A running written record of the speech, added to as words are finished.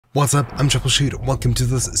What's up, I'm Troubleshoot. Welcome to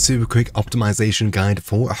this super quick optimization guide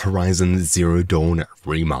for Horizon Zero Dawn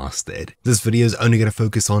Remastered. This video is only going to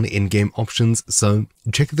focus on in-game options, so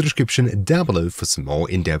check the description down below for some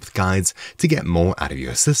more in-depth guides to get more out of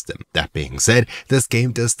your system. That being said, this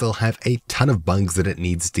game does still have a ton of bugs that it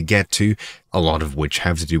needs to get to, a lot of which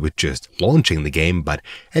have to do with just launching the game, but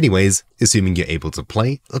anyways, assuming you're able to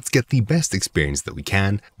play, let's get the best experience that we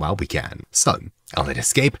can while we can. So, I'll hit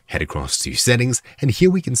escape, head across to settings, and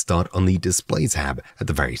here we can start on the display tab at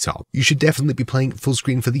the very top. You should definitely be playing full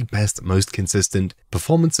screen for the best, most consistent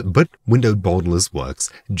performance, but windowed borderless works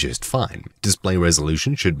just fine. Display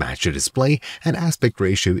resolution should match your display, and aspect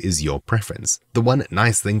ratio is your preference. The one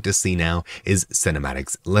nice thing to see now is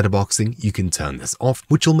cinematics letterboxing. You can turn this off,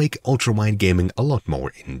 which will make ultra-wide gaming a lot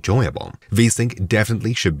more enjoyable. VSync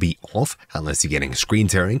definitely should be off unless you're getting screen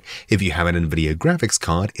tearing. If you have an NVIDIA graphics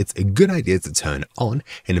card, it's a good idea to turn on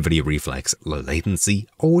NVIDIA Reflex Low Latency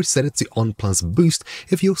or set it to On Plus Boost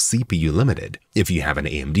if you're CPU limited. If you have an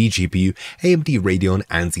AMD GPU, AMD Radeon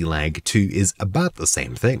Anti-Lag 2 is about the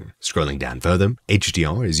same thing. Scrolling down further,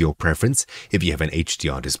 HDR is your preference. If you have an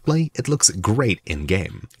HDR display, it looks great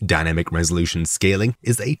in-game. Dynamic Resolution Scaling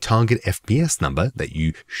is a target FPS number that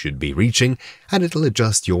you should be reaching, and it'll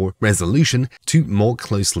adjust your resolution to more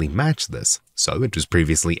closely match this. So it was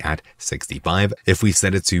previously at 65. If we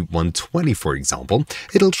set it to 120, for example,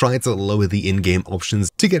 it'll try to lower the in-game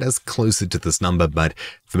options to get us closer to this number, but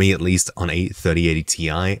for me at least on a 3080 Ti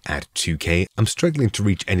at 2K, I'm struggling to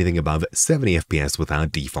reach anything above 70 FPS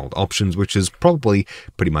without default options, which is probably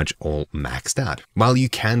pretty much all maxed out. While you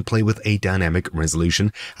can play with a dynamic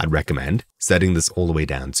resolution, I'd recommend setting this all the way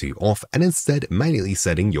down to off and instead manually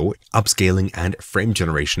setting your upscaling and frame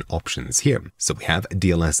generation options here. So we have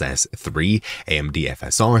DLSS 3, AMD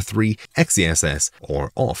FSR 3, XeSS,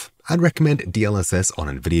 or off. I'd recommend DLSS on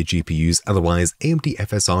NVIDIA GPUs, otherwise AMD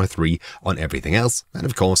FSR 3 on everything else, and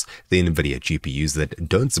of course, the NVIDIA GPUs that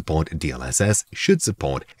don't support DLSS should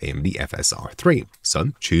support AMD FSR 3.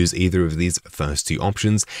 So choose either of these first two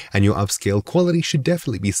options, and your upscale quality should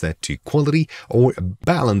definitely be set to quality or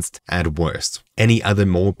balanced at worst. Any other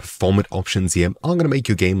more performant options here are going to make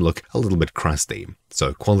your game look a little bit crusty.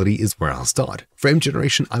 So quality is where I'll start. Frame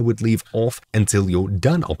generation I would leave off until you're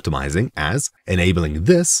done optimizing, as enabling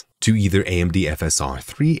this to either AMD FSR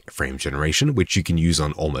 3 frame generation, which you can use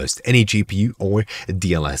on almost any GPU, or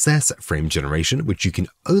DLSS frame generation, which you can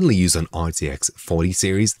only use on RTX 40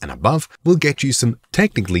 series and above, will get you some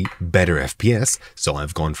technically better FPS. So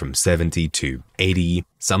I've gone from 70 to 80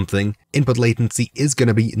 something. Input latency is going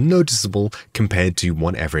to be noticeable compared to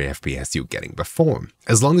whatever FPS you're getting before.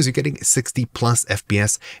 As long as you're getting 60 plus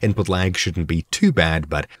FPS, input lag shouldn't be too bad,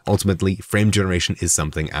 but ultimately frame generation is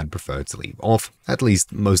something I'd prefer to leave off, at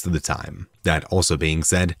least most of the time. That also being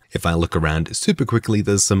said, if I look around super quickly,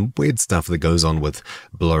 there's some weird stuff that goes on with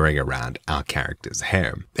blurring around our character's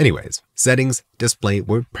hair. Anyways, settings, display,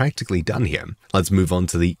 we're practically done here. Let's move on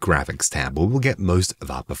to the graphics tab where we'll get most of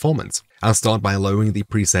our performance. I'll start by lowering the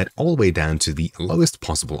preset all the way down to the lowest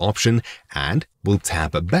possible option, and we'll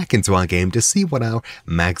tab back into our game to see what our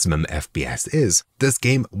maximum FPS is. This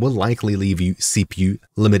game will likely leave you CPU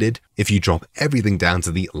limited if you drop everything down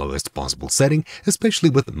to the lowest possible setting, especially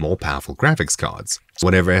with more powerful graphics cards.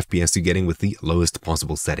 Whatever FPS you're getting with the lowest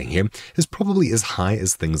possible setting here is probably as high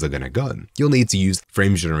as things are going to go. You'll need to use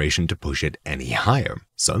frame generation to push it any higher.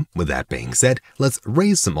 So, with that being said, let's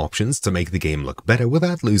raise some options to make the game look better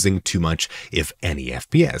without losing too much, if any,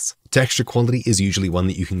 FPS. Texture quality is usually one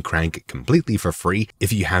that you can crank completely for free.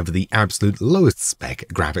 If you have the absolute lowest spec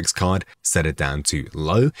graphics card, set it down to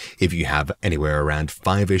low. If you have anywhere around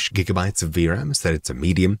 5-ish gigabytes of VRAM, set it to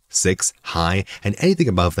medium, 6, high, and anything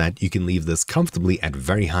above that, you can leave this comfortably at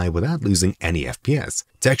very high without losing any FPS.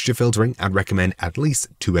 Texture filtering, I'd recommend at least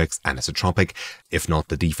 2x anisotropic. If not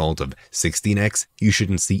the default of 16x, you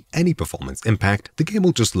shouldn't see any performance impact. The game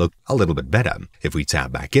will just look a little bit better. If we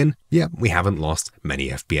tab back in, yeah, we haven't lost many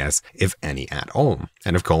FPS, if any at all.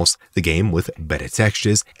 And of course, the game with better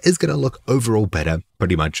textures is going to look overall better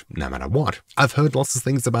pretty much no matter what. I've heard lots of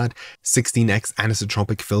things about 16x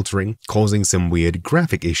anisotropic filtering causing some weird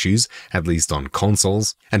graphic issues, at least on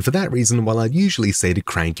consoles, and for that reason, while I'd usually say to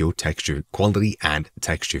crank your texture quality and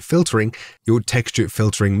texture filtering, your texture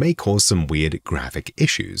filtering may cause some weird graphic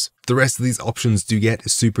issues. The rest of these options do get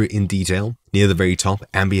super in detail. Near the very top,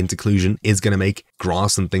 ambient occlusion is going to make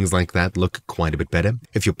grass and things like that look quite a bit better.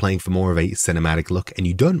 If you're playing for more of a cinematic look and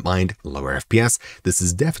you don't mind lower FPS, this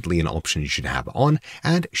is definitely an option you should have on,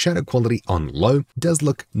 and shadow quality on low does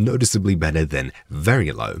look noticeably better than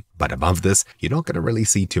very low. But above this, you're not going to really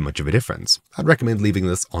see too much of a difference. I'd recommend leaving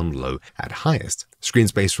this on low at highest. Screen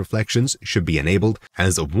space reflections should be enabled,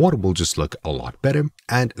 as water will just look a lot better.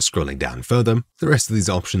 And scrolling down further, the rest of these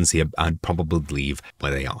options here I'd probably leave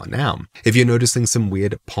where they are now. If you're noticing some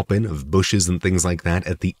weird pop-in of bushes and things like that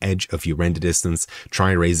at the edge of your render distance,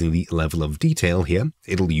 try raising the level of detail here.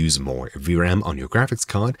 It'll use more VRAM on your graphics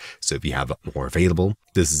card, so if you have more available,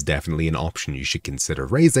 this is definitely an option you should consider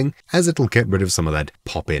raising, as it'll get rid of some of that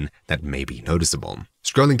pop-in that may be noticeable.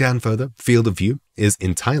 Scrolling down further, field of view is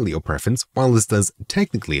entirely your preference. While this does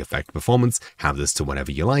technically affect performance, have this to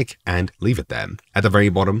whatever you like and leave it there. At the very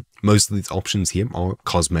bottom, most of these options here are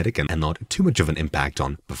cosmetic and not too much of an impact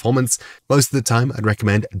on performance. Most of the time, I'd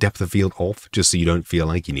recommend depth of field off, just so you don't feel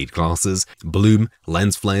like you need glasses. Bloom,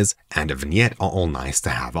 lens flares, and a vignette are all nice to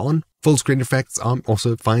have on. Full screen effects are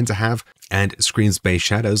also fine to have, and screen space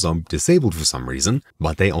shadows are disabled for some reason,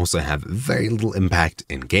 but they also have very little impact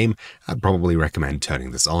in-game. I'd probably recommend turning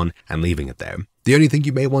this on and leaving it there. The only thing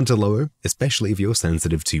you may want to lower, especially if you're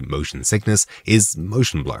sensitive to motion sickness, is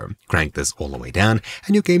motion blur. Crank this all the way down,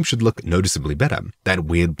 and your game should look noticeably better. That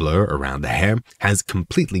weird blur around the hair has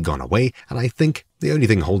completely gone away, and I think the only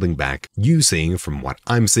thing holding back you seeing from what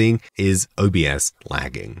I'm seeing is OBS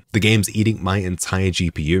lagging. The game's eating my entire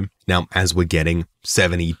GPU. Now, as we're getting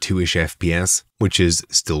 72-ish FPS, which is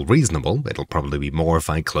still reasonable, it'll probably be more if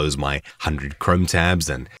I close my 100 Chrome tabs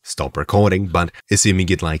and stop recording, but assuming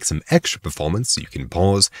you'd like some extra performance, you can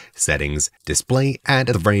pause, settings, display, and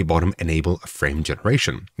at the very bottom, enable frame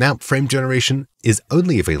generation. Now, frame generation is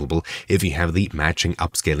only available if you have the matching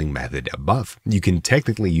upscaling method above. You can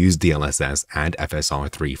technically use DLSS and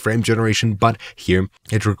FSR3 frame generation, but here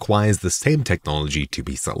it requires the same technology to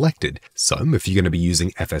be selected. So if you're going to be using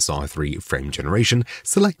FSR3 frame generation,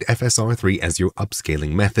 select FSR3 as your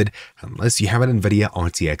upscaling method, unless you have an NVIDIA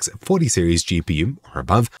RTX 40 series GPU or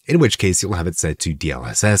above, in which case you'll have it set to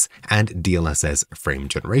DLSS and DLSS frame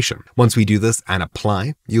generation. Once we do this and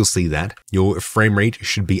apply, you'll see that your frame rate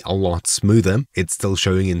should be a lot smoother. It's still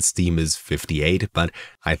showing in Steam as 58, but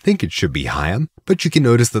I think it should be higher. But you can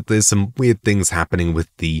notice that there's some weird things happening with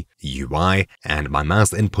the UI, and my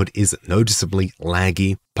mouse input is noticeably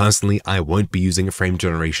laggy. Personally, I won't be using frame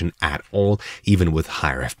generation at all, even with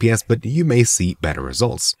higher FPS, but you may see better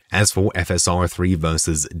results. As for FSR3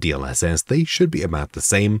 versus DLSS, they should be about the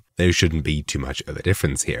same. There shouldn't be too much of a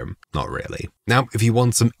difference here. Not really. Now, if you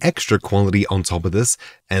want some extra quality on top of this,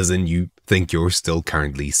 as in you think you're still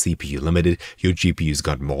currently CPU limited, your GPU's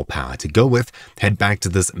got more power to go with, head back to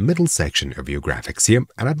this middle section of your graphics here,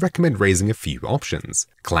 and I'd recommend raising a few options.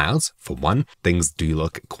 Clouds, for one, things do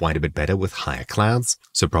look quite a bit better with higher clouds,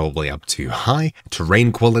 so probably up to high.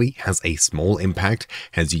 Terrain quality has a small impact.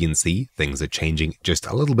 As you can see, things are changing just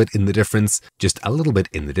a little bit in the difference, just a little bit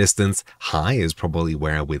in the distance. High is probably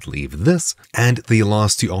where I would leave this. And the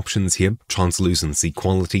last two options here, translucency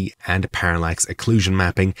quality and parallax occlusion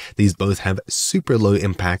mapping, these both have super low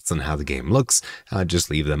impacts on how the game looks.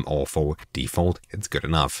 Just leave them all for default. It's good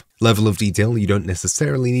enough. Level of detail you don't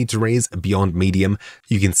necessarily need to raise beyond medium.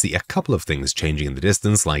 You can see a couple of things changing in the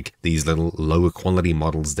distance, like these little lower quality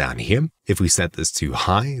models down here. If we set this to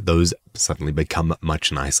high, those suddenly become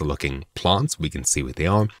much nicer looking plants. We can see what they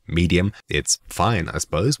are. Medium, it's fine, I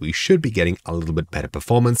suppose. We should be getting a little bit better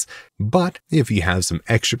performance. But if you have some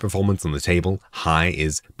extra performance on the table, high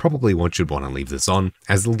is probably what you'd want to leave this on,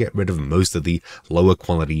 as it'll get rid of most of the lower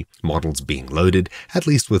quality models being loaded, at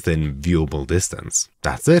least within viewable distance.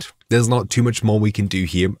 That's it. There's not too much more we can do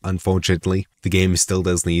here, unfortunately. The game still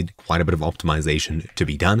does need quite a bit of optimization to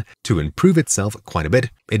be done to improve itself quite a bit.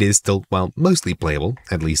 It is still, well, mostly playable,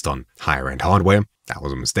 at least on higher end hardware. That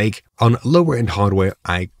was a mistake. On lower end hardware,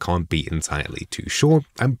 I can't be entirely too sure.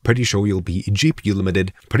 I'm pretty sure you'll be GPU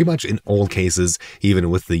limited pretty much in all cases, even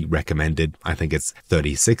with the recommended, I think it's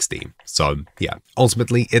 3060. So yeah,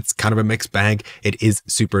 ultimately it's kind of a mixed bag. It is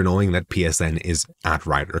super annoying that PSN is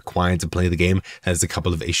outright required to play the game. There's a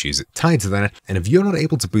couple of issues tied to that, and if you're not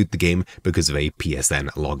able to boot the game because of a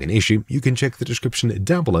PSN login issue, you can check the description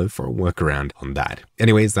down below for a workaround on that.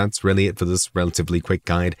 Anyways, that's really it for this relatively quick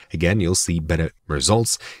guide. Again, you'll see better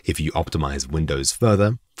results if you optimize Windows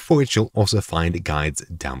further, for which you'll also find guides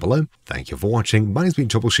down below. Thank you for watching. My name's been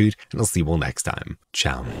Troubleshoot, and I'll see you all next time.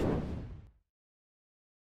 Ciao.